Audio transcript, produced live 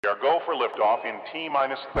We are go for liftoff in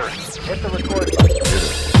T-minus 30. Hit the record button.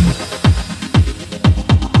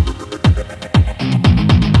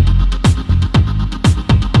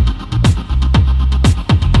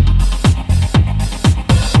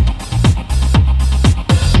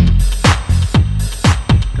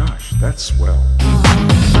 Gosh, that's swell.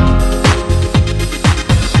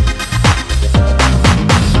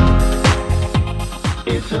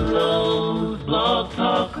 It's a low blog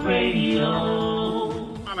talk radio.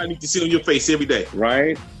 I need to see on your face every day.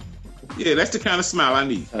 Right? Yeah, that's the kind of smile I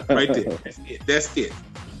need. Right there. That's it.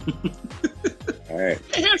 All right.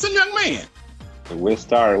 Hey, handsome young man. We'll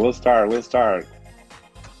start.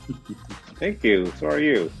 Thank you. So are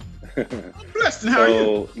you? I'm blessed. And how are you?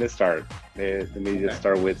 So let's start. Let me just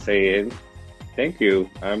start with saying thank you.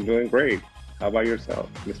 I'm doing great. How about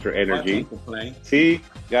yourself, Mr. Energy? I can't complain. See,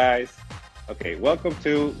 guys. Okay, welcome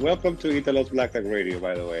to Italo's Black Tag Radio,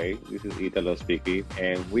 by the way. This is Italo speaking,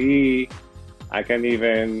 and I can't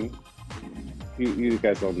even, you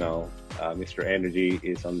guys don't know, Mr. Energy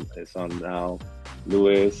is on now.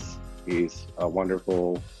 Louis, he's a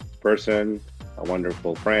wonderful person, a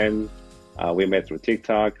wonderful friend. We met through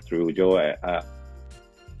TikTok, through Joe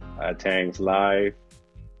Tang's live.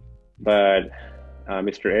 But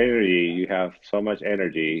Mr. Energy, you have so much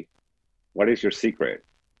energy. What is your secret?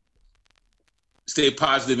 Stay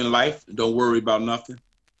positive in life. Don't worry about nothing.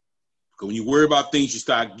 Because when you worry about things, you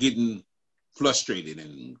start getting frustrated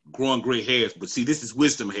and growing gray hairs. But see, this is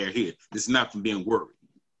wisdom hair here. This is not from being worried.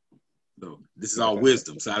 So this is all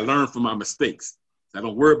wisdom. So I learned from my mistakes. I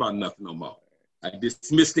don't worry about nothing no more. I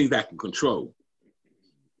dismiss things I can control.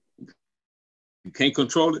 You can't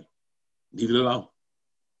control it, leave it alone.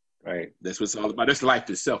 Right. That's what it's all about. That's life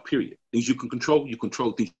itself, period. Things you can control, you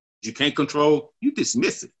control. Things you can't control, you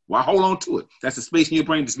dismiss it. Why hold on to it? That's the space in your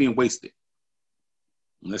brain that's being wasted.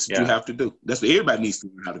 And that's what you have to do. That's what everybody needs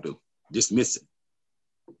to learn how to do. Dismiss it.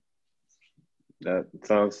 That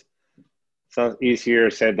sounds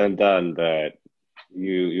easier said than done, but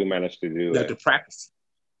you managed to do it. You have to practice.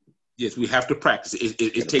 Yes, we have to practice.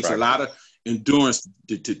 It takes a lot of endurance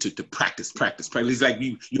to practice. It's like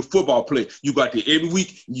you're a football player. You go out there every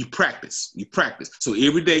week, you practice. So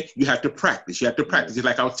every day you have to practice. Just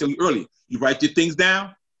like I was telling you earlier, you write your things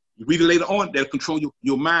down, you read it later on, that'll control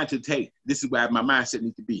your mind to hey, this is where my mindset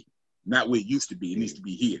needs to be, not where it used to be. It needs to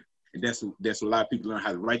be here. And that's what a lot of people learn,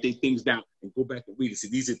 how to write their things down and go back and read it. See,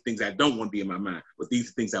 these are things I don't want to be in my mind, but these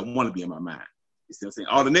are things I want to be in my mind. You see what I'm saying?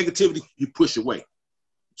 All the negativity, you push away.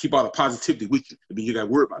 Keep all the positivity with you. I mean, you got to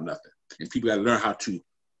worry about nothing. And people got to learn how to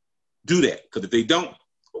do that. Because if they don't,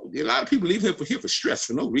 a lot of people leave here for stress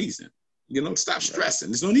for no reason. Stop stressing.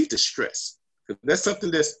 There's no need to stress. That's something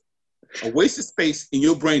that's a waste of space in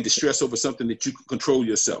your brain to stress over something that you can control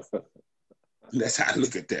yourself. That's how I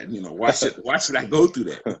look at that. Why should I go through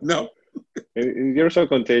that? No. You're so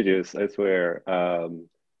contagious. I swear.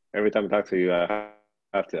 Every time I talk to you, I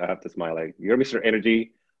have to smile. Like, you're Mr.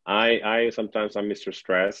 Energy. I sometimes I'm Mr.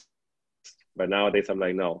 Stress, but nowadays I'm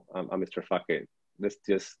like, no, I'm Mr. Fuck it. Let's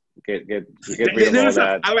just get rid of all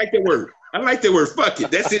that. I like that word. Fuck it.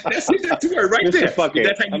 That's it. That's the word right Mr. there. Fuck it.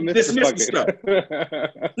 That's how you dismiss stuff.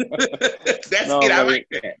 That's it. I like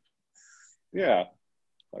that. Yeah.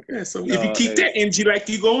 Okay. Yeah. So if you keep that energy like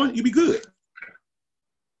you going, you'll be good.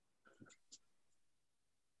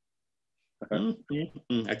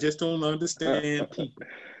 I just don't understand people.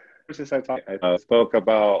 We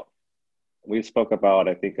spoke about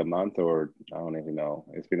I think a month, or I don't even know.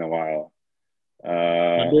 It's been a while.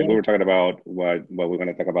 And we were talking about what we're going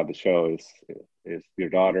to talk about the show is your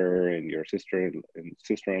daughter and your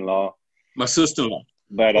sister-in-law. My sister-in-law.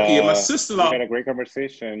 But my sister-in-law. We had a great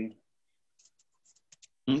conversation.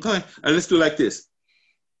 Okay, let's do it like this.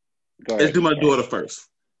 Go ahead. Let's do my daughter first.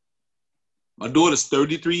 My daughter's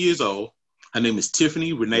 33 years old. Her name is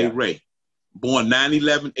Tiffany Renee Ray. Born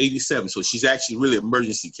 9/11/87, so she's actually really an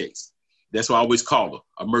emergency case. That's why I always call her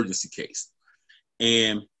emergency case.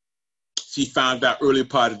 And she found out earlier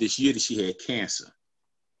part of this year that she had cancer.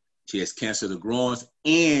 She has cancer of the groins,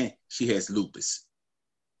 and she has lupus.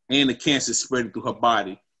 And the cancer spread through her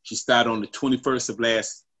body. She started on the 30th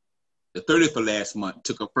of last month,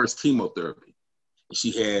 took her first chemotherapy. And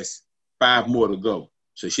she has 5 more to go.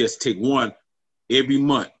 So she has to take one every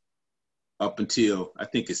month up until, I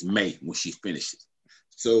think it's May when she finishes.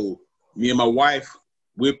 So me and my wife,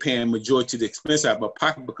 we're paying majority of the expense out of our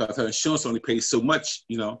pocket because her insurance only pays so much,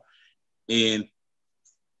 and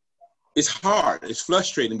it's hard. It's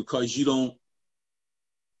frustrating because you don't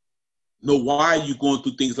know why you're going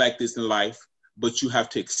through things like this in life, but you have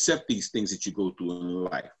to accept these things that you go through in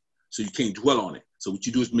life. So you can't dwell on it. So what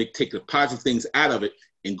you do is take the positive things out of it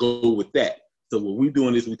and go with that. So what we're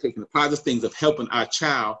doing is we're taking the positive things of helping our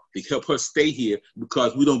child to help her stay here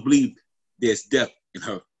because we don't believe there's death in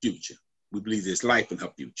her future. We believe there's life in her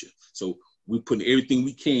future. So we're putting everything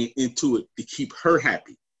we can into it to keep her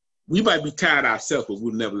happy. We might be tired ourselves, but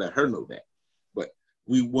we'll never let her know that. But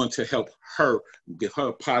we want to help her, give her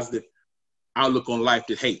a positive outlook on life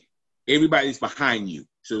that, hey, everybody's behind you.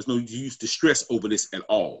 So there's no use to stress over this at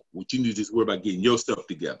all. What you need to do is worry about getting your stuff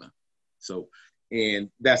together. So, and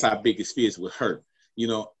that's our biggest fears with her. You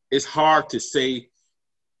know, it's hard to say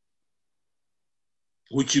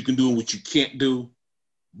what you can do and what you can't do.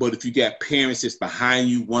 But if you got parents that's behind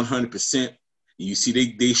you 100%, and you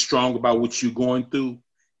see they strong about what you're going through,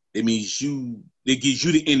 it means it gives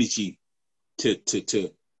you the energy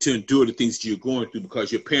to endure the things that you're going through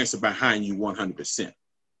because your parents are behind you 100%.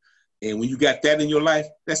 And when you got that in your life,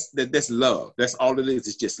 that's love. That's all it is.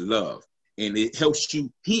 It's just love. And it helps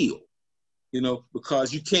you heal, you know,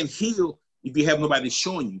 because you can't heal if you have nobody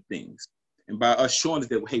showing you things. And by us showing us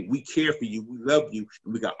that, hey, we care for you, we love you,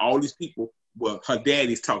 and we got all these people. Well, her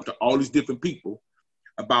daddy's talking to all these different people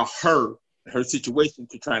about her situation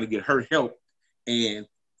to trying to get her help. And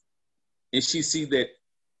she see that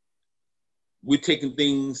we're taking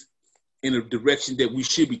things in a direction that we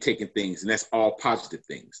should be taking things, and that's all positive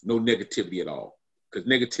things, no negativity at all, because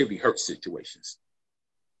negativity hurts situations.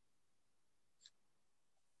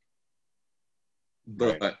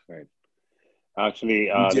 But right.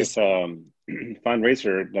 Actually, this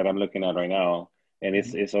fundraiser that I'm looking at right now, and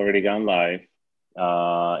it's already gone live.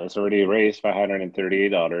 It's already raised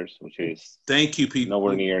 $538, which is thank you, people.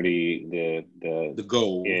 Nowhere near the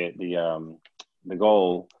goal. The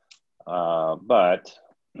goal, but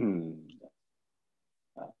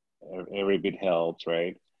every bit helps,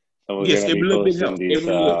 right? So we're yes, gonna every be little bit posting helps.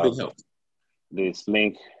 Every little bit helps. This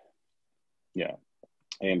link, yeah,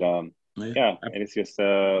 and and it's just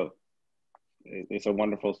it's a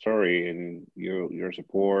wonderful story, and your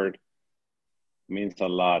support means a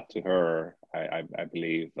lot to her. I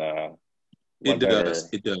believe. It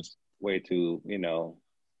does. Way to, you know,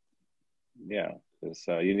 yeah, because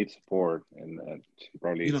you need support, and she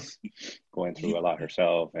probably is going through a lot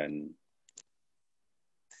herself, and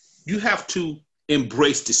you have to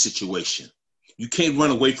embrace the situation. You can't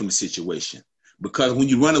run away from the situation, because when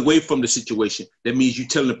you run away from the situation, that means you're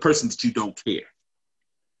telling the person that you don't care.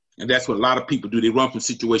 And that's what a lot of people do. They run from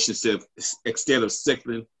situations instead of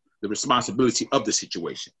accepting the responsibility of the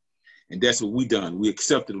situation. And that's what we done. We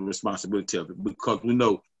accepted the responsibility of it because we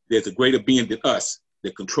know there's a greater being than us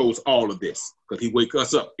that controls all of this, because he wakes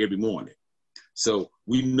us up every morning. So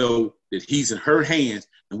we know that he's in her hands,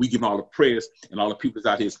 and we give him all the prayers, and all the people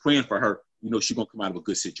out here is praying for her. You know she's going to come out of a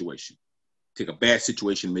good situation. Take a bad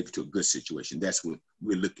situation and make it to a good situation. That's what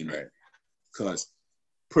we're looking at, because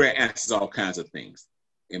prayer answers all kinds of things.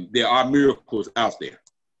 And there are miracles out there,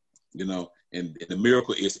 you know, and the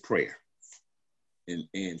miracle is prayer.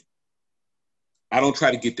 And I don't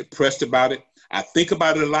try to get depressed about it. I think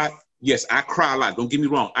about it a lot. Yes, I cry a lot. Don't get me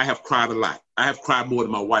wrong. I have cried a lot. I have cried more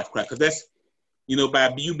than my wife cried, because that's, you know,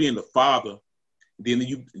 by you being the father,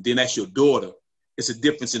 then that's your daughter. It's a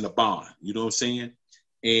difference in the bond. You know what I'm saying?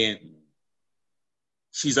 And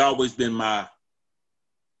she's always been my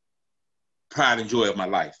pride and joy of my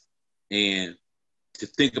life. And to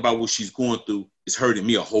think about what she's going through is hurting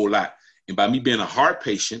me a whole lot. And by me being a heart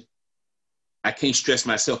patient, I can't stress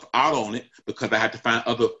myself out on it, because I have to find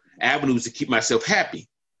other avenues to keep myself happy,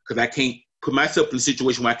 because I can't put myself in a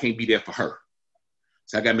situation where I can't be there for her.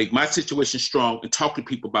 So I got to make my situation strong and talk to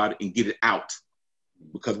people about it and get it out.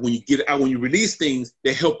 Because when you get it out, when you release things,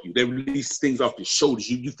 they help you. They release things off your shoulders.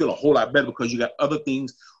 You feel a whole lot better because you got other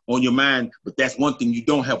things on your mind, but that's one thing you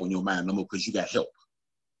don't have on your mind no more, because you got help.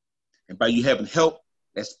 And by you having help,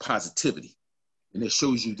 that's positivity. And it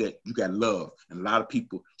shows you that you got love. And a lot of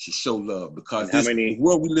people should show love, because the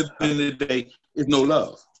world we live in today is no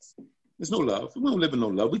love. There's no love. We don't live in no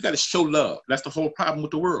love. We got to show love. That's the whole problem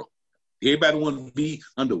with the world. Everybody wants to be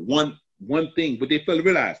under one thing, but they fail to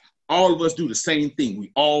realize all of us do the same thing.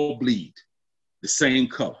 We all bleed the same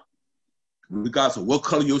color. Regardless of what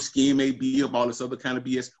color your skin may be, of all this other kind of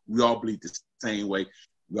BS, we all bleed the same way.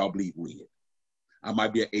 We all bleed red. I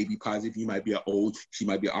might be an AB positive, you might be an O, she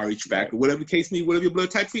might be an RH factor, whatever the case may be, whatever your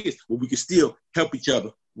blood type is. But we can still help each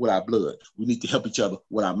other with our blood. We need to help each other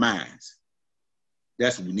with our minds.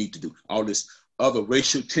 That's what we need to do. All this other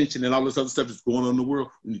racial tension and all this other stuff that's going on in the world,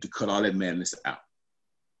 we need to cut all that madness out.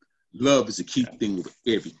 Love is the key thing with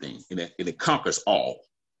everything, and it conquers all.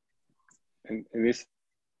 And it's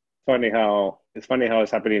funny how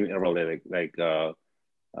it's happening in a world. Like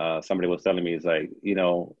somebody was telling me, it's like, you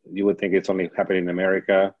know, you would think it's only happening in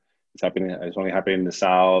America, It's happening. It's only happening in the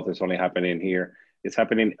South. It's only happening here. It's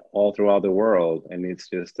happening all throughout the world, and it's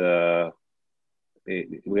just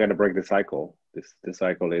we got to break the cycle. This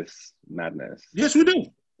cycle is madness. Yes, we do.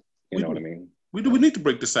 You know what I mean? We do. We need to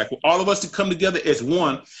break the cycle. All of us to come together as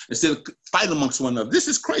one instead of fighting amongst one another. This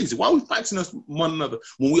is crazy. Why are we fighting us one another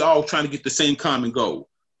when we all trying to get the same common goal?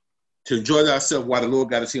 To enjoy ourselves while the Lord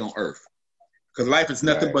got us here on earth. Because life is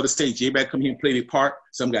nothing but a stage. Everybody come here and play their part.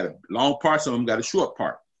 Some got a long part, some of them got a short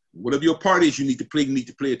part. Whatever your part is, you need to play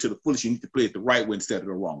it to the fullest. You need to play it the right way instead of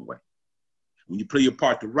the wrong way. When you play your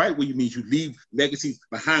part the right way, it means you leave legacies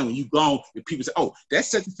behind. When you're gone, and people say, oh, that's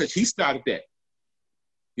such and such. He started that.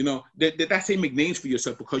 You know, that's how you make names for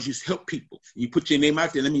yourself because you help people. You put your name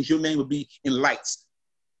out there, that means your name will be in lights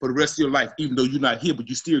for the rest of your life, even though you're not here, but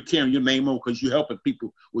you're still carrying your name on because you're helping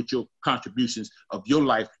people with your contributions of your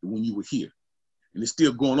life when you were here. And it's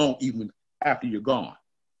still going on even after you're gone.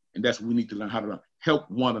 And that's what we need to learn how to learn. Help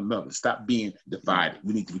one another. Stop being divided.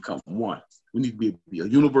 We need to become one. We need to be a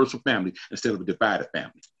universal family instead of a divided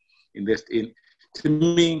family. And to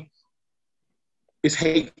me, it's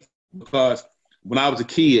hate because when I was a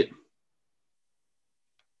kid, it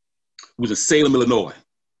was in Salem, Illinois.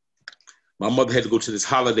 My mother had to go to this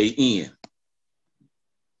Holiday Inn.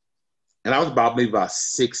 And I was maybe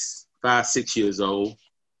 5, 6 years old.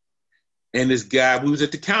 And this guy, we was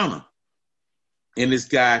at the counter. And this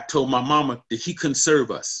guy told my mama that he couldn't serve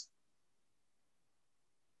us.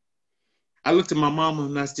 I looked at my mama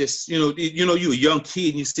and I was just, you're a young kid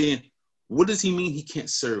and you're saying, what does he mean he can't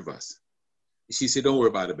serve us? And she said, don't worry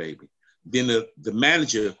about it, baby. Then the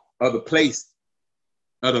manager of the place,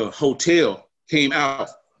 of the hotel, came out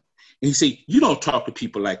and he said, you don't talk to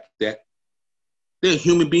people like that. They're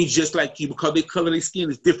human beings just like you because their color, their skin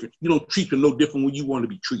is different. You don't treat them no different when you want to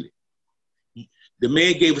be treated. The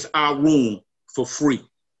man gave us our room for free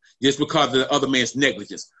just because of the other man's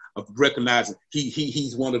negligence of recognizing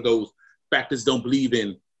he's one of those factors don't believe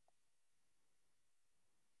in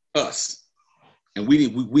us. And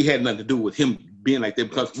we had nothing to do with him being like that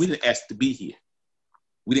because we didn't ask to be here.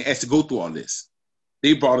 We didn't ask to go through all this.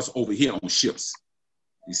 They brought us over here on ships.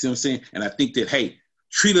 You see what I'm saying? And I think that, hey,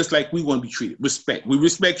 treat us like we want to be treated. Respect. We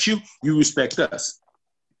respect you, you respect us.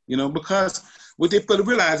 Because what they fail to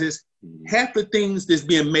realize is half the things that's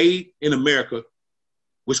being made in America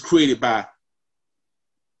was created by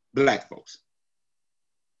Black folks.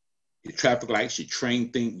 Your traffic lights, your train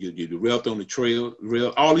thing, your rail on the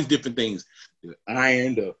rail, all these different things. The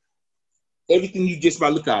iron, everything you just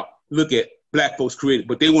about look at Black folks created,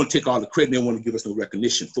 but they want to take all the credit. They want to give us no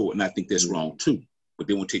recognition for it. And I think that's wrong too. But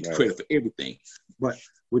they want to take the credit for everything. But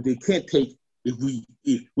what they can't take if we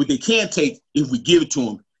give it to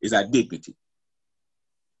them is our dignity.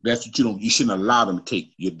 That's what you shouldn't allow them to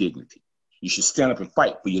take your dignity. You should stand up and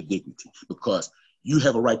fight for your dignity because you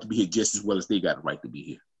have a right to be here just as well as they got a right to be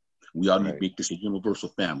here. We all need to make this a universal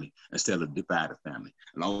family instead of a divided family.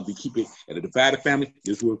 And as long as we keep it at a divided family,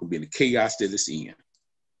 this world will be in the chaos that it's in.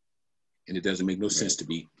 And it doesn't make no sense to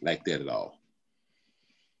be like that at all.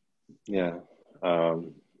 Yeah.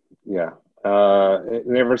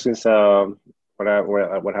 Ever since what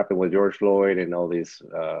happened with George Floyd and all this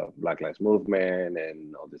Black Lives Movement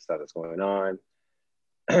and all this stuff that's going on,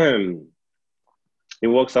 it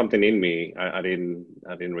woke something in me. I didn't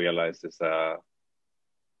realize this.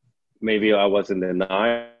 Maybe I was in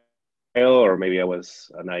denial, or maybe I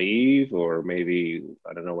was naive, or maybe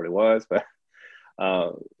I don't know what it was, but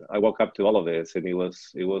I woke up to all of this, and it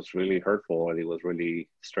was really hurtful, and it was really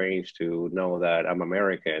strange to know that I'm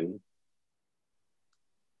American,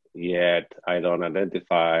 yet I don't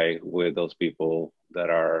identify with those people that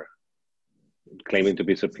are claiming to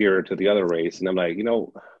be superior to the other race. And I'm like, I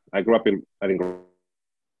didn't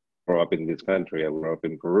grow up in this country. I grew up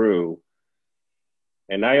in Peru.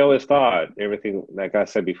 And I always thought everything, like I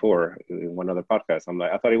said before in one other podcast,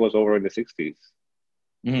 I thought it was over in the 60s.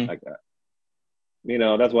 Mm-hmm. Like that.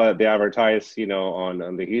 That's why they advertise,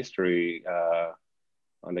 on the history,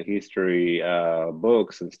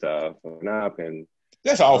 books and stuff. And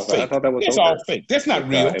that's all fake. I thought that was all fake. That's not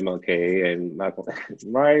real. MLK and Malcolm,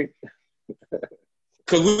 right?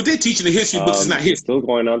 Because what they're teaching the history books is not history. It's still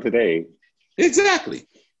going on today. Exactly.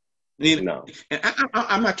 No. And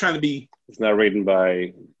I'm not trying to be. It's not written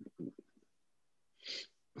by.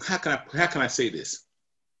 How can I say this?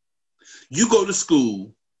 You go to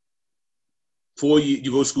school 4 years.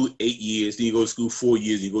 You go to school 8 years. Then you go to school 4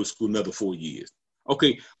 years. You go to school another 4 years.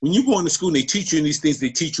 Okay, when you go into school and they teach you these things they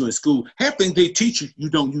teach you in school, half things they teach you, you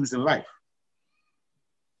don't use in life.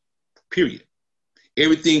 Period.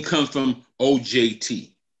 Everything comes from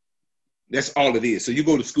OJT. That's all it is. So you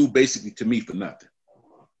go to school basically to me for nothing.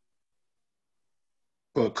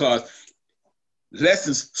 because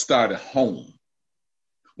lessons start at home.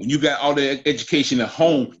 When you got all the education at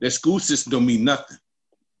home, that school system don't mean nothing.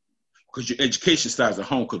 Because your education starts at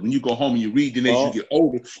home. Because when you go home and you read, then as you get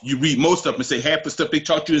older, you read most of them and say half the stuff they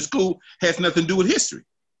taught you in school has nothing to do with history.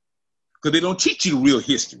 Because they don't teach you real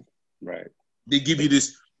history. Right. They give you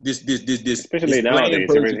this especially this nowadays,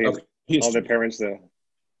 everything, all history. the parents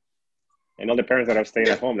and all the parents that are staying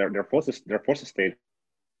at home, they're forced to stay at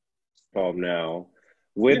home now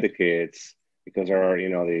with the kids because there are,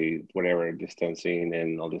 the whatever distancing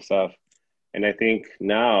and all this stuff. And I think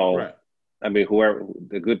now, I mean, whoever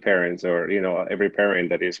the good parents or, every parent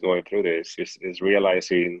that is going through this is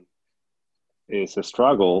realizing it's a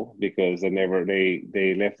struggle because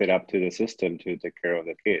they left it up to the system to take care of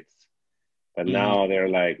the kids. But now they're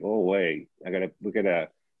like, oh wait, we gotta,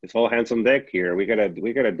 it's all hands on deck here. We gotta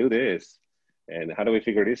do this. And how do we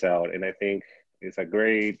figure this out? And I think it's a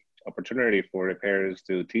great opportunity for the parents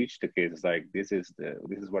to teach the kids, like, this is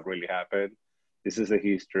what really happened. This is the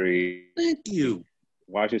history. Thank you.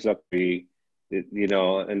 Watch this up be,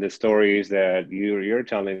 and the stories that you're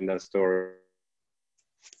telling the stories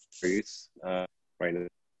right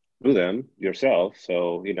through them yourself.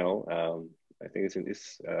 So, I think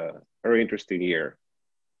it's a very interesting year.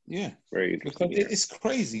 Yeah. Very interesting. Because it's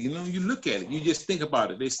crazy. You look at it, you just think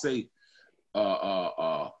about it. They say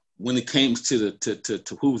when it came to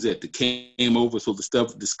who was that came over so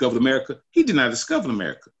discovered America, he did not discover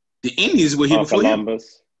America. The Indians were here before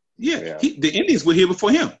Columbus. him. Yeah. The Indians were here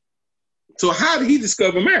before him. So how did he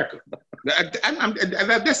discover America?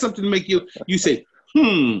 That's something to make you say,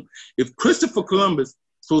 if Christopher Columbus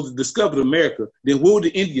supposed to discover America, then where would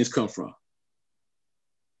the Indians come from?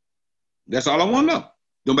 That's all I want to know.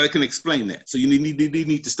 Nobody can explain that. So you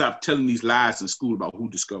need to stop telling these lies in school about who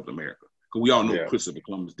discovered America. Because we all know Christopher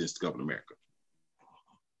Columbus discovered America.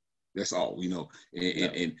 That's all we know.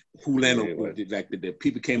 And who landed, like the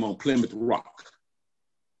people came on Plymouth Rock.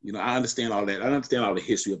 I understand all that. I understand all the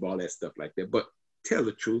history of all that stuff like that. But tell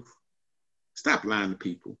the truth. Stop lying to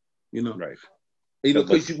people. Right.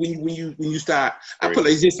 Because when you start, I feel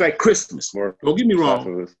like it's just like Christmas. Don't get me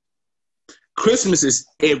wrong. Christmas is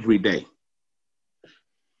every day.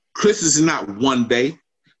 Christmas is not one day.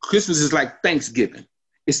 Christmas is like Thanksgiving.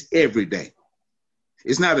 It's every day.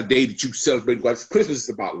 It's not a day that you celebrate. Christmas is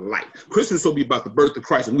about life. Christmas will be about the birth of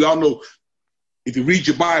Christ. And we all know, if you read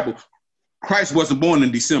your Bible, Christ wasn't born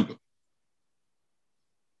in December.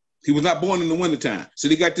 He was not born in the wintertime. So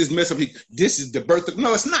they got this mess up. This is the birth of...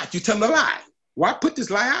 No, it's not. You tell them a lie. Why put this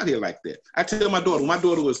lie out here like that? I tell my daughter, when my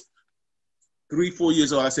daughter was 3-4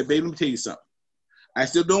 years old, I said, baby, let me tell you something. I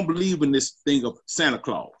still don't believe in this thing of Santa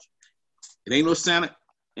Claus. It ain't no Santa,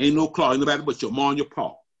 ain't no Claus, ain't nobody but your mom and your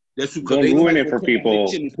pa. That's because don't ruin it for people.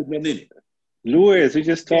 Louis, you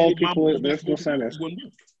just told people there's no Santa.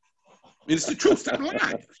 It's the truth. Stop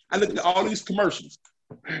lying. I look at all these commercials.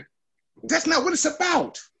 That's not what it's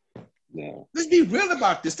about. No. Let's be real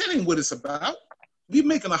about this. That ain't what it's about. We're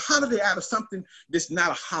making a holiday out of something that's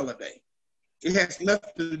not a holiday. It has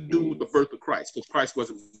nothing to do with the birth of Christ, because Christ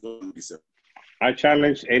wasn't born in December. I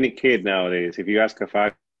challenge any kid nowadays. If you ask a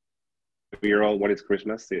 5-year-old what is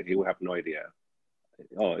Christmas, he will have no idea.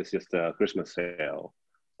 Oh, it's just a Christmas sale,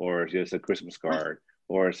 or it's just a Christmas card,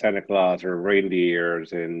 or Santa Claus, or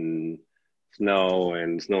reindeers, and snow,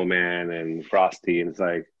 and snowman, and Frosty. And it's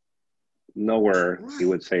like, nowhere he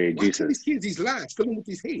would say Jesus. Why these kids these lies? Fill them with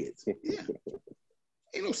these heads. Yeah.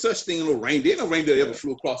 Ain't no such thing, no reindeer. No reindeer ever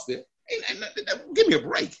flew across there. Give me a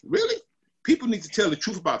break. Really? People need to tell the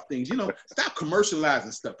truth about things. Stop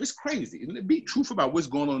commercializing stuff. It's crazy. Be truthful about what's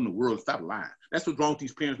going on in the world. Stop lying. That's what's wrong with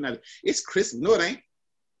these parents now. It's Christmas. No, it ain't.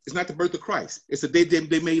 It's not the birth of Christ. It's a day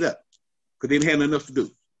they made up because they didn't have enough to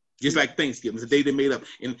do. Just like Thanksgiving. It's a day they made up.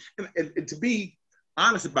 And to be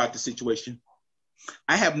honest about the situation,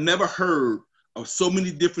 I have never heard of so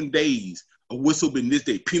many different days of what's been this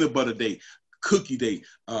day. Peanut butter day, cookie day,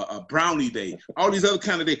 brownie day, all these other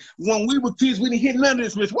kind of days. When we were kids, we didn't hear none of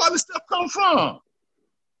this, Miss. Where did this stuff come from?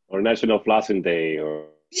 Or National Flossing Day, or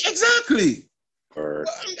exactly. Or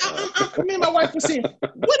me and my wife were saying,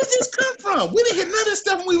 where does this come from? We didn't hear none of this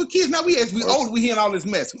stuff when we were kids. Now we older, we hearing all this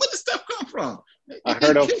mess. Where does stuff come from? I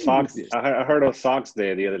heard of socks. I heard of Socks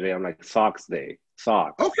Day the other day. I'm like, Socks Day,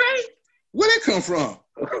 socks. Okay, where that come from?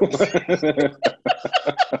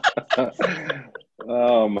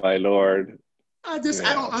 Oh my Lord. I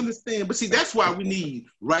don't understand. But see, that's why we need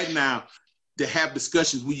right now to have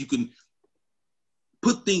discussions where you can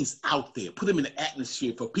put things out there, put them in the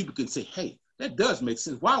atmosphere for people can say, hey, that does make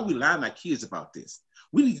sense. Why are we lying our kids about this?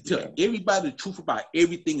 We need to tell everybody the truth about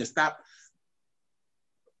everything and stop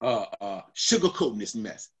sugarcoating this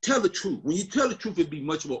mess. Tell the truth. When you tell the truth, it'll be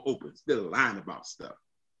much more open instead of lying about stuff.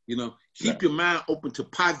 You know, keep your mind open to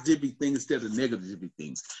positivity things instead of negativity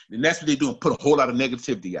things. And that's what they're doing, put a whole lot of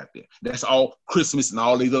negativity out there. That's all Christmas and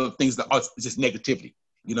all these other things that are just negativity.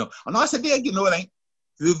 You know, and I said, you know, it ain't.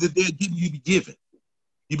 They're giving, you be giving.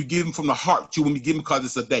 You be giving from the heart. You won't be giving because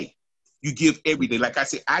it's a day. You give every day. Like I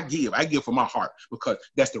said, I give from my heart because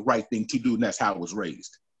that's the right thing to do, and that's how I was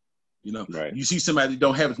raised. You know, You see somebody that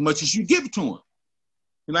don't have as much as you, give it to them.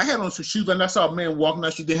 And I had on some shoes, and I saw a man walking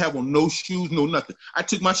out. She didn't have on no shoes, no nothing. I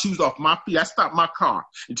took my shoes off my feet. I stopped my car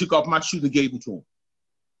and took off my shoes and gave them to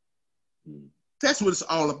him. That's what it's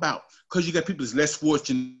all about. Because you got people that's less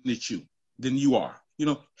fortunate than you are. You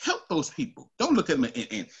know, help those people. Don't look at them and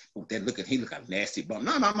he look like a nasty bum.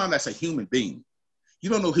 No, that's a human being. You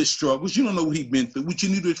don't know his struggles. You don't know what he's been through. What you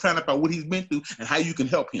need to find out about what he's been through and how you can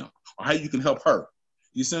help him or how you can help her.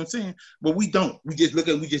 You see what I'm saying? But we don't. We just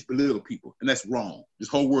we just belittle people, and that's wrong. This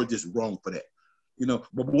whole world is wrong for that. You know,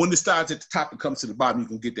 but when it starts at the top and comes to the bottom, you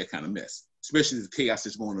can get that kind of mess, especially the chaos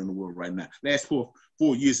that's going on in the world right now. Last four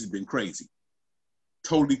years has been crazy.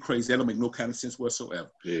 Totally crazy. That don't make no kind of sense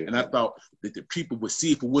whatsoever. Yeah. And I thought that the people would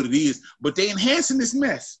see it for what it is, but they're enhancing this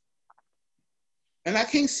mess. And I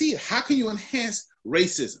can't see it. How can you enhance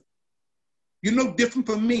racism? You're no different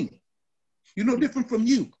from me. You're no different from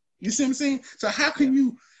you. You see what I'm saying? So how can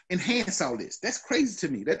you enhance all this? That's crazy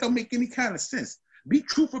to me. That don't make any kind of sense. Be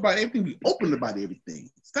truthful about everything. Be open about everything.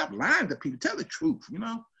 Stop lying to people. Tell the truth. You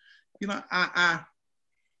know.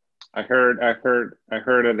 I heard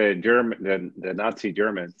of the Nazi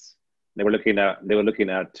Germans. They were looking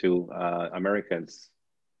at to Americans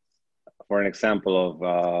for an example of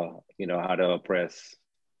how to oppress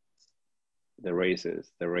the race.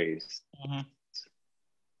 Mm-hmm.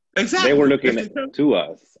 Exactly. They were looking up to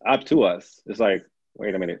us. It's like,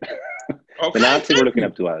 wait a minute. Okay, the Nazis were looking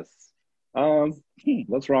up to us.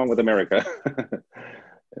 What's wrong with America?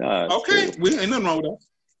 Okay, ain't nothing wrong with us.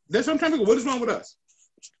 That's what I'm trying to go. What is wrong with us?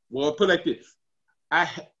 Well, I'll put it like this.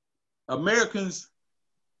 Americans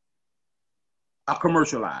are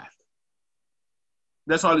commercialized.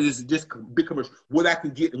 That's all it is, just big commercial. What I can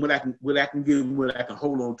get and what I can give and what I can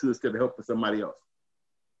hold on to instead of helping somebody else.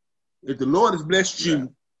 If the Lord has blessed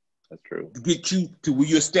you, that's true, to get you to where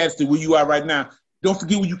your status, to where you are right now, don't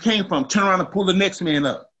forget where you came from. Turn around and pull the next man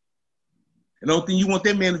up. And the only thing you want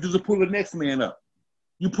that man to do is pull the next man up.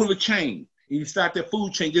 You pull a chain. And you start that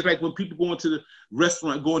food chain, just like when people go into the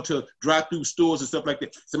restaurant, going to drive-through stores and stuff like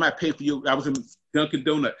that. Somebody pay for your, I was in Dunkin'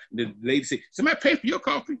 Donut, and the lady said, somebody pay for your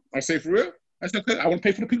coffee. I say, for real? I said, I want to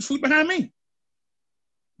pay for the people's food behind me.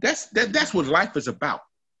 That's what life is about.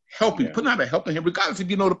 Helping, putting out a helping hand, regardless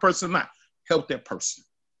if you know the person or not. Help that person.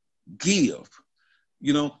 Give.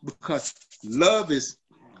 Because love is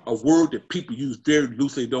a word that people use very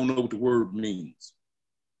loosely. They don't know what the word means.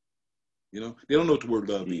 They don't know what the word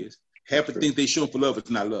love is. Half the things they show for love is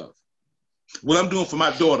not love. What I'm doing for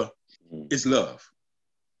my daughter is love.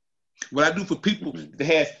 What I do for people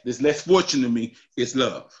that's less fortunate than me is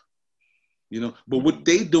love. But what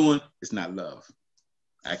they doing is not love.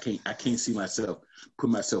 I can't see myself, put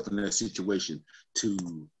myself in that situation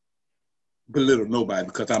to belittle nobody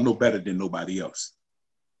because I'm no better than nobody else.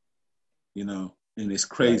 And it's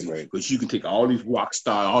crazy because you can take all these rock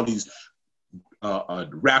stars, all these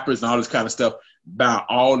rappers and all this kind of stuff, buy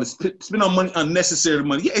all this, spend on money, unnecessary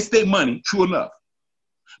money. Yeah, it's their money, true enough.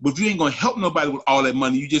 But if you ain't gonna help nobody with all that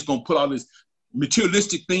money, you just gonna put all this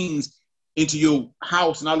materialistic things into your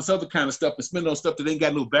house and all this other kind of stuff and spend on stuff that ain't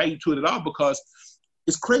got no value to it at all because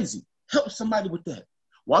it's crazy. Help somebody with that.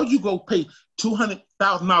 Why would you go pay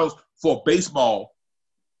 $200,000 for a baseball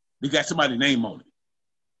that got somebody's name on it?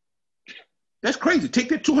 That's crazy. Take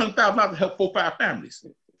that $200,000 to help 4 or 5 families.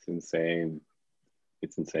 It's insane.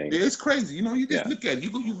 It's insane. It's crazy. You just look at it.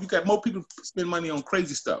 You got more people spend money on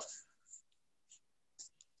crazy stuff.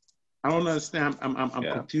 I don't understand. I'm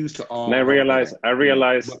confused to all. And I realize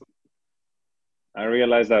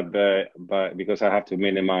that, but because I have to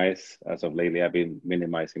minimize, as of lately, I've been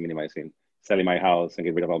minimizing, selling my house and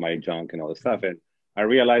get rid of all my junk and all this stuff. And I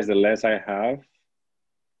realize the less I have,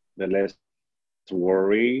 the less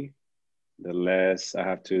worry, the less I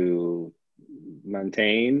have to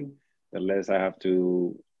maintain, the less I have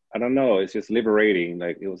to, I don't know, it's just liberating.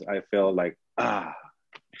 I felt like,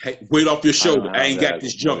 hey, weight off your shoulder. I ain't got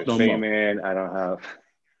this junk no more. Man, I don't have,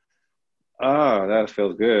 that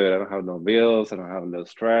feels good. I don't have no bills. I don't have no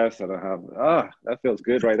stress. I don't have, that feels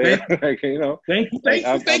good right there. Thank you.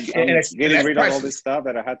 I'm getting rid of all this stuff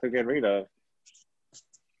that I had to get rid of.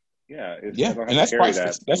 Yeah. I don't have to carry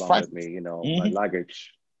that along with me, my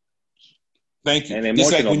luggage. Thank you. And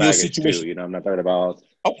Just like emotional when your baggage situation. too. You know, I'm not talking about.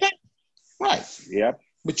 Okay. Right. Yep.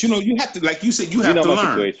 But you know, you have to, like you said, you have know to my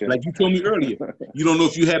learn. situation. Like you told me earlier, you don't know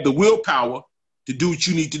if you have the willpower to do what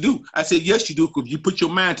you need to do. I said, yes, you do. Because if you put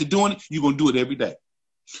your mind to doing it, you're going to do it every day.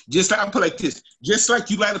 Just like I put like this. Just like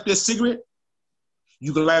you light up that cigarette,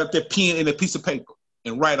 you can light up that pen and a piece of paper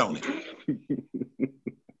and write on it.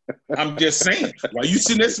 I'm just saying. While you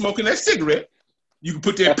sitting there smoking that cigarette, you can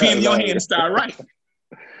put that pen in your hand and start writing.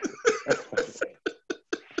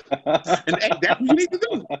 And that's what you need to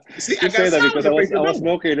do. See, You say that because I was smoking.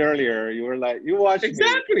 smoking earlier. You were like, you watched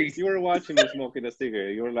exactly. me. You were watching me smoking a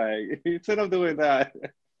cigarette. You were like, instead of doing that.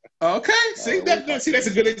 Okay, see, that's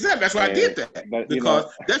a good example. That's why I did that. But, because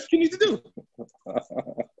that's what you need to do.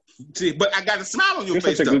 See, but I got a smile on your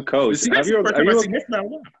face. You're such a good coach. See, that's the first time I see this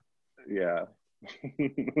smile. Yeah.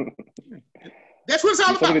 That's what it's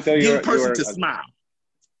all about. Getting a person to smile.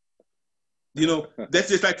 You know, that's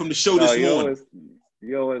just like from the show this morning.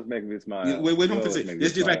 You always make me smile. Wait,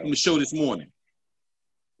 it's just like from the show this morning.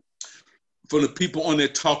 From the people on there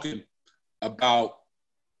talking about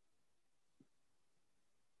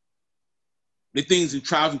the things and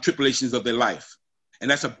trials and tribulations of their life. And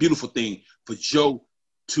that's a beautiful thing for Joe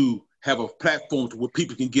to have a platform to where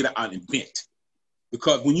people can get out and vent.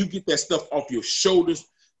 Because when you get that stuff off your shoulders,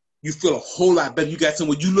 you feel a whole lot better. You got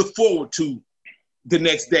someone you look forward to the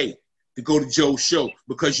next day to go to Joe's show,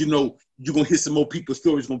 because you know you're going to hear some more people's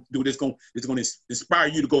stories. It's going to inspire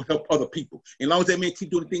you to go help other people. And as long as that man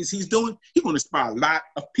keep doing the things he's doing, he's going to inspire a lot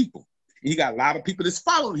of people. And he got a lot of people that's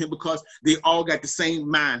following him because they all got the same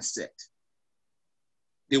mindset.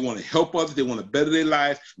 They want to help others. They want to better their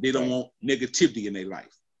lives. They don't want negativity in their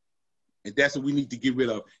life. And that's what we need to get rid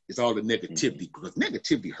of, is all the negativity, because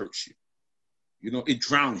negativity hurts you. You know, it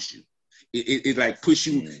drowns you. It like puts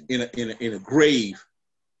you in a grave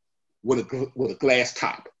with a glass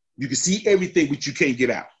top. You can see everything, but you can't get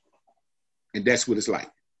out. And that's what it's like.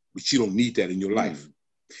 But you don't need that in your life.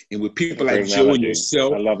 And with people like Joe and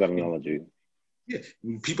yourself. I love that analogy. Yeah,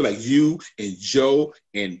 people like you and Joe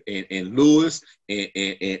and Lewis and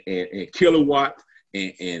Kilowatt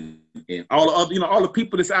and all the other, all the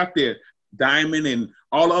people that's out there, Diamond and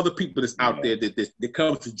all the other people that's out there that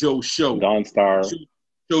comes to Joe's show. Dawn Star.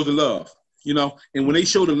 Show the love, and when they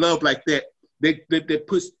show the love like that,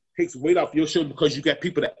 that takes weight off your shoulder, because you got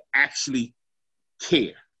people that actually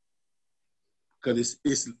care. Because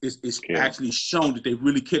it's actually shown that they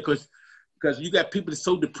really care. Because you got people that's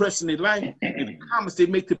so depressed in their life, and the comments they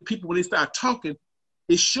make to people when they start talking,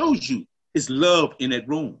 it shows you it's love in that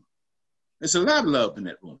room. There's a lot of love in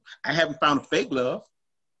that room. I haven't found a fake love,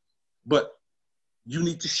 but you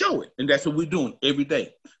need to show it. And that's what we're doing every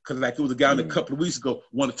day. Because like it was a guy a couple of weeks ago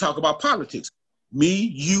want to talk about politics. Me,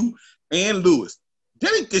 you, and Lewis.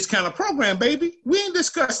 That ain't this kind of program, baby. We ain't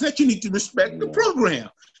discussing that. You need to respect the program.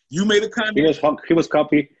 You made a comment. He was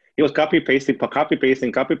copy pasting.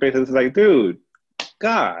 It's like, dude,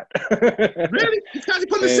 God. Really? Because he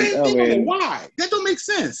put the same thing on the why. That don't make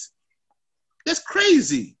sense. That's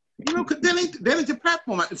crazy. Because that ain't the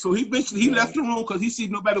platform. So he left the room because he see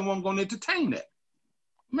nobody wasn't going to entertain that.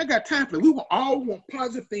 I got time for it. We all want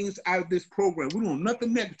positive things out of this program. We don't want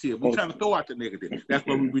nothing negative. We're trying to throw out the negative. That's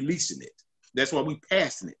why we're releasing it. That's why we're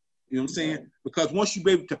passing it. You know what I'm saying? Because once you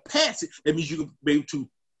be able to pass it, that means you can be able to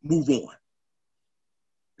move on.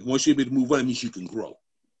 And once you're able to move on, it means you can grow.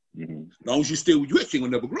 As long as you stay with your you'll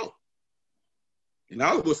never grow. And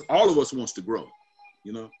all of us wants to grow.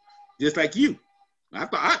 Just like you.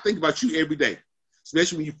 I think about you every day,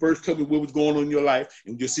 especially when you first told me what was going on in your life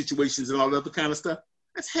and your situations and all that other kind of stuff.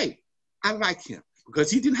 Hey, I like him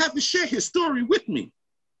because he didn't have to share his story with me.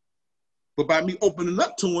 But by me opening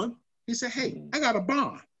up to him, he said, hey, I got a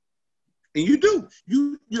bond. And you do.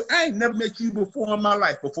 I ain't never met you before in my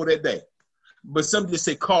life before that day. But some just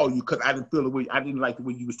say call you because I didn't like the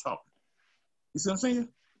way you was talking. You see what I'm saying?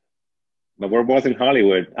 But we're both in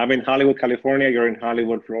Hollywood. I'm in Hollywood, California. You're in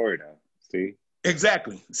Hollywood, Florida. See?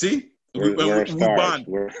 Exactly. See? We're we bond.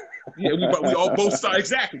 Yeah, we all both stars.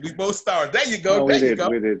 Exactly. We both stars. There you go. We did.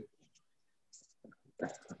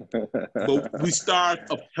 But we start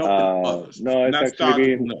of helping others. No, it's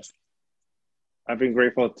actually I've been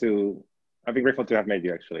grateful to have met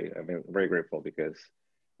you, actually. I've been very grateful because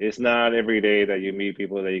it's not every day that you meet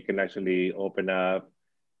people that you can actually open up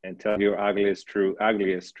and tell your ugliest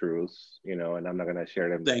truths, and I'm not going to share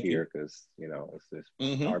them here because, it's just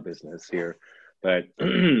our business here. But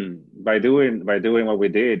by doing what we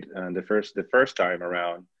did the first time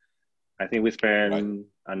around, I think we spent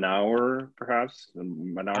an hour, perhaps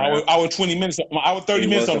hour 20 minutes, hour 30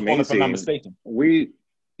 minutes on the phone, if I'm not mistaken.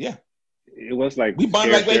 It was like we've been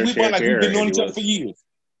knowing each other for years.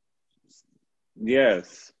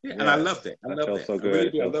 Yes, Yeah, and I love yes. that. I That love feels that. so I really good.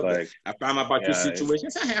 It do. I feels love that. like, I found out about your yeah, situation. I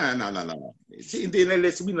said, hey, no, no, no, no. See, and then that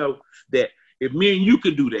lets me know that if me and you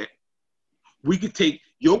can do that, we can take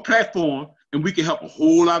your platform and we can help a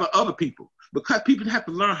whole lot of other people. Because people have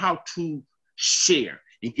to learn how to share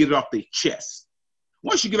and get it off their chest.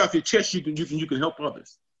 Once you get off your chest, you can help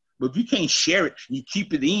others. But if you can't share it, you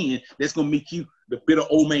keep it in, that's gonna make you the bitter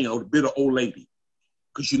old man or the bitter old lady.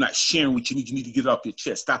 Because you're not sharing what you need. You need to get it off your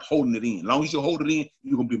chest. Stop holding it in. As long as you hold it in,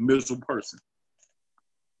 you're gonna be a miserable person.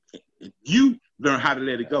 If you learn how to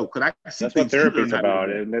let it go. Because I see that's what things you therapy learn is how to let about.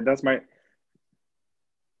 go. And that's my,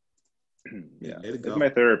 Yeah, yeah, let it it's go. my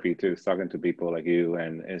therapy too, is talking to people like you.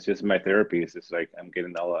 And it's just my therapy. It's just like I'm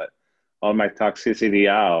getting all my toxicity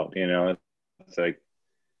out, you know. It's like,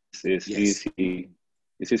 it's Yes. easy.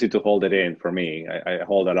 It's easy to hold it in for me. I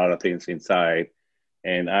hold a lot of things inside,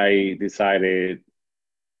 and I decided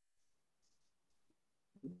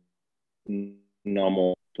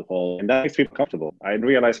normal to hold, and that makes people comfortable. I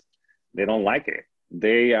realize they don't like it.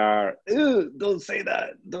 They are, "Ew, don't say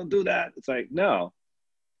that, don't do that." It's like, no,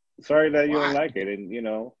 sorry that you don't Why? like it, and you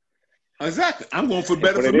know, Exactly. I'm going for it's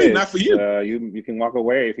better what for it me, not for is. you. You can walk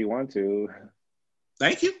away if you want to.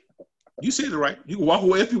 Thank you. You said it right. You can walk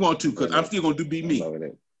away if you want to, I because I'm love, still gonna be I'm me. loving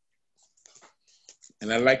it,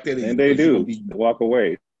 And I like that in and you they because you're gonna do be walk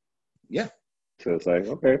away. yeah. So it's like,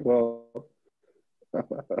 okay, well,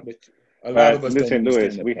 But a lot of but us don't listen, Louis,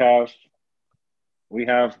 understand that part. we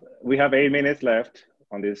have 8 minutes left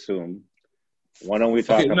on this Zoom. Why don't we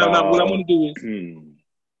Okay, talk now what I'm about? gonna do is Hmm,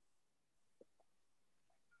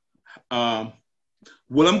 um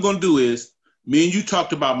what I'm gonna do is me and you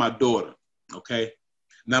talked about my daughter. Okay.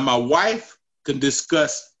 Now my wife can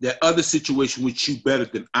discuss that other situation with you better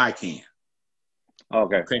than I can.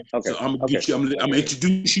 okay, Okay. okay, So I'm gonna okay. get you, I I'm gonna get it.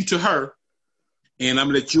 introduce you to her and I'm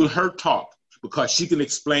gonna let you and her talk because she can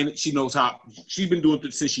explain it. She knows how she's been doing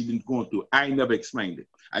it since she's been going through it. I ain't never explained it.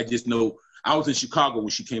 I just know I was in Chicago when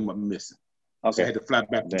she came up missing. So I Okay, had to fly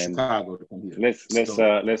back to then Chicago to come here. let's So,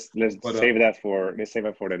 but save that for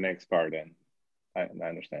the next part. Then I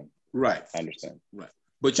understand. right, I understand. right.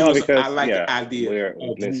 But No, I because like the yeah, idea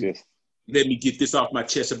of let's you just let me get this off my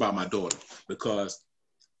chest about my daughter because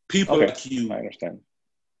people okay. like I you understand.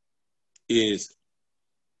 is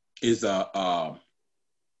is a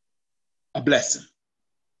blessing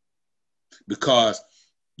because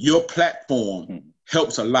your platform Hmm.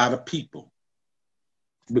 helps a lot of people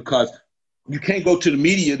because you can't go to the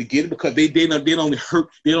media to get it because they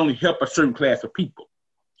only help a certain class of people.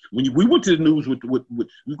 We went to the news with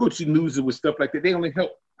we go to the news with stuff like that, they only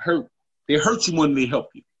they hurt you more than they help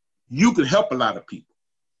you. You can help a lot of people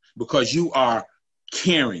because you are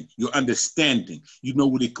caring, you're understanding, you know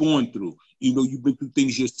what they're going through, you know you've been through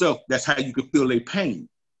things yourself. That's how you can feel their pain.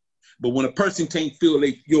 But when a person can't feel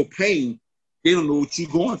your pain, they don't know what you're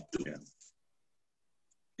going through. Yeah.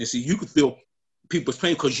 And so you can feel people's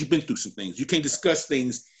pain because you've been through some things. You can't discuss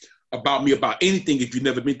things about me, about anything if you've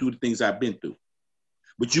never been through the things I've been through.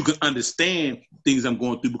 But you can understand things I'm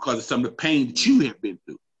going through because of some of the pain that you have been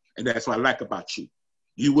through. And that's what I like about you.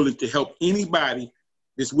 You're willing to help anybody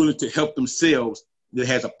that's willing to help themselves that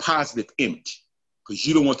has a positive image. Because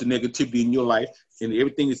you don't want the negativity in your life and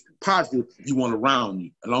everything is positive you want around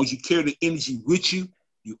you. As long as you carry the energy with you,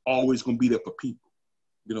 you're always going to be there for people.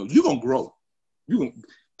 You know, you're going to grow.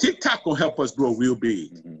 TikTok going to help us grow real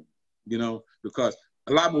big, you know, because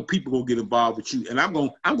a lot more people gonna get involved with you, and I'm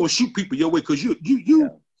gonna shoot people your way because you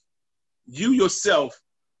yourself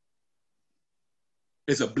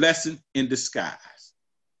is a blessing in disguise.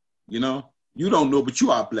 You know, you don't know, but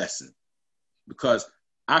you are a blessing because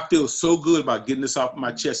I feel so good about getting this off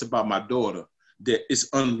my chest about my daughter that it's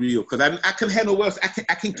unreal. Because I couldn't have nowhere else. I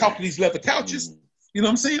can't talk to these leather couches. You know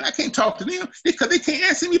what I'm saying? I can't talk to them because they can't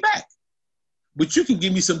answer me back. But you can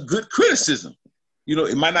give me some good criticism. You know,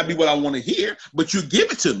 it might not be what I want to hear, but you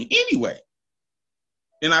give it to me anyway.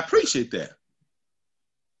 And I appreciate that.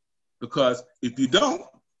 Because if you don't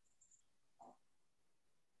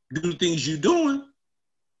do the things you're doing,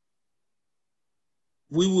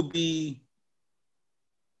 we will be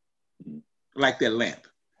like that lamp.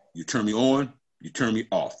 You turn me on, you turn me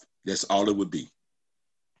off. That's all it would be.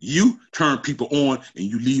 You turn people on and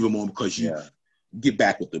you leave them on because you get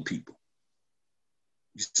back with the people.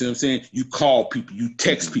 You see what I'm saying? You call people, you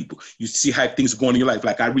text people, you see how things are going in your life.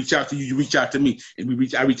 Like I reach out to you, you reach out to me, and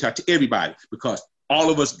I reach out to everybody because all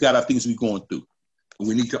of us got our things we're going through. And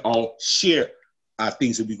we need to all share our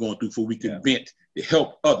things that we're going through so we can vent to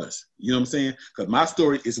help others. You know what I'm saying? Because my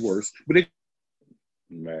story is worse, but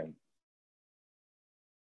Man.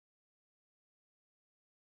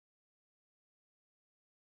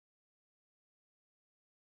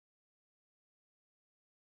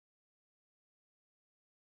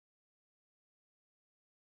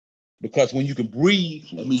 Because when you can breathe,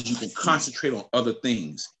 that means you can concentrate on other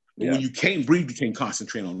things. But when you can't breathe, you can't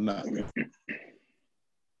concentrate on nothing.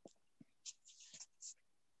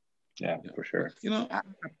 Yeah, for sure. You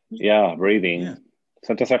know, breathing. Yeah.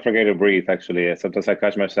 Sometimes I forget to breathe, actually. Sometimes I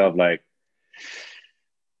catch myself like,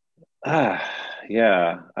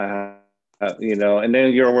 you know, and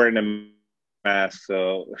then you're wearing a mask.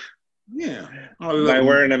 So by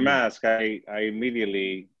wearing a mask, I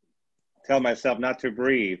immediately tell myself not to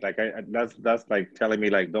breathe. Like that's like telling me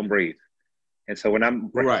like, don't breathe. And so when I'm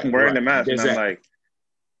wearing the mask, and I'm like,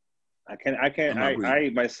 I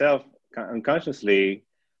myself unconsciously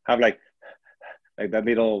have like that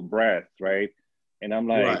little breath, right? And I'm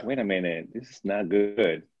like, wait a minute, this is not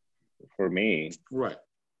good for me. Right.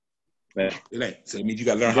 But it ain't. So it means you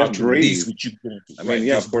got to learn how to release what you're going through. I mean,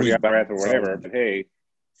 yes, of course you have breath or whatever, but hey.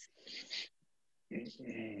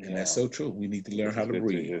 And that's so true. We need to learn how to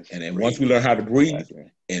breathe. And then once we learn how to breathe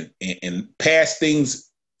and pass things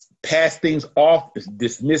off,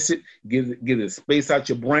 dismiss it, give it space out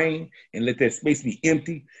your brain and let that space be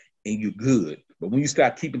empty, and you're good. But when you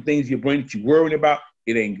start keeping things in your brain that you're worrying about,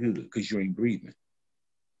 it ain't good because you ain't breathing.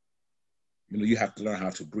 You know, you have to learn how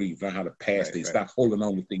to breathe, learn how to pass things, stop holding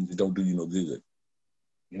on to things that don't do you no good.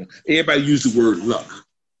 You know, everybody use the word luck.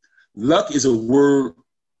 Luck is a word.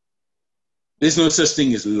 There's no such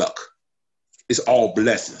thing as luck. It's all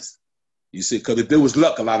blessings. You see, because if there was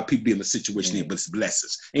luck, a lot of people be in the situation here, but it's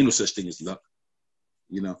blessings. Ain't no such thing as luck.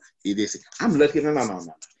 You know, it is. I'm lucky. No.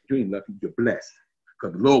 You ain't lucky. You're blessed.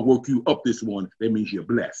 Because the Lord woke you up this morning. That means you're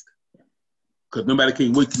blessed. Because nobody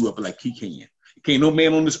can wake you up like he can. Can't no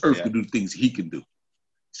man on this earth can do the things he can do.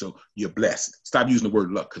 So you're blessed. Stop using the word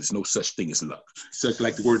luck because there's no such thing as luck. Such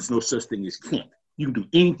like the word, there's no such thing as can't. You can do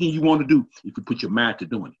anything you want to do if you put your mind to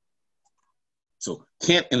doing it. So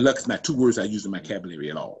can't and luck is not two words I use in my vocabulary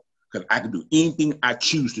at all. Because I can do anything I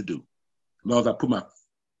choose to do. As long as I put my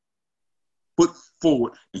foot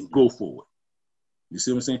forward and go forward. You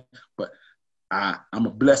see what I'm saying? But I'm a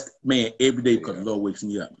blessed man every day because the Lord wakes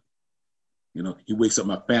me up. You know, he wakes up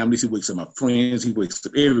my families, he wakes up my friends, he wakes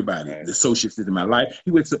up everybody, the associates in my life,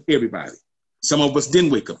 he wakes up everybody. Some of us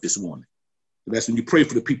didn't wake up this morning. So that's when you pray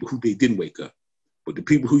for the people who they didn't wake up. But the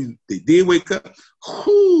people who they did wake up,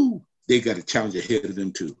 they got a challenge ahead of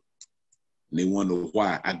them too. And they wonder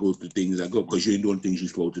why I go through things I go, because you ain't doing things you're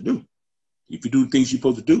supposed to do. If you do things you're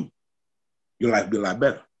supposed to do, your life will be a lot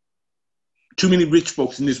better. Too many rich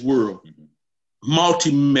folks in this world,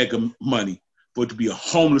 multi-mega money, for it to be a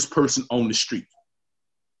homeless person on the street.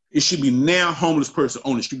 It should be now homeless person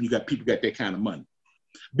on the street. You got people got that kind of money.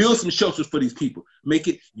 Build some shelters for these people. Make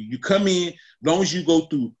it, you come in, as long as you go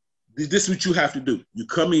through, this is what you have to do. You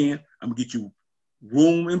come in, I'm gonna get you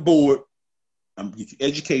room and board, I'm gonna get you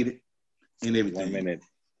educated and everything. 1 minute.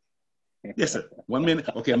 Yes, sir. 1 minute.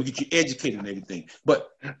 Okay, I'm gonna get you educated and everything.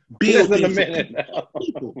 But build things a minute now.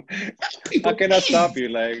 People. How can I stop you?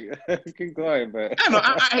 Like, keep going, but I know.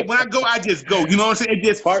 When I go, I just go. You know what I'm saying? It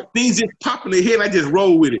just things just pop in the head. I just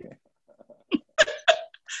roll with it.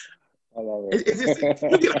 I love it. It's just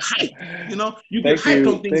you get hyped. You know, you get hyped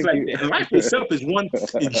on things like that. And life itself is one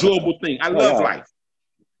enjoyable thing. I love life.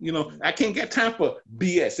 You know, I can't get time for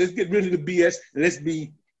BS. Let's get rid of the BS and let's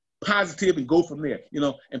be positive and go from there. You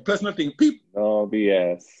know, and plus nothing, people. No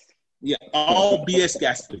BS. Yeah, all BS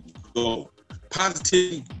got to go.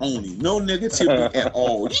 Positivity only. No negativity at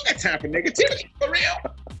all. You ain't got time for negativity, for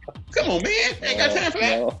real. Come on, man. Ain't got time for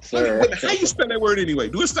that. No, sir. How you spell that word anyway?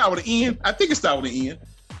 Do it start with an N? I think it start with an N.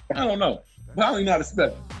 I don't know. But I don't even know how to spell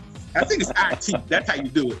it. I think it's IT. That's how you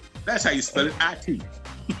do it. That's how you spell it. IT.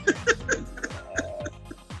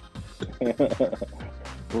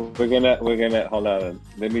 We're gonna hold on.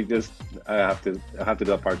 Let me just. I have to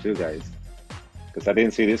do a part 2, guys, because I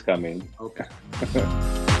didn't see this coming. Okay.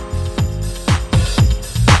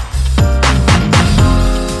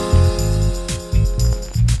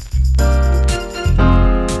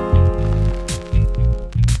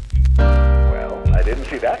 Well, I didn't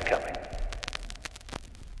see that coming.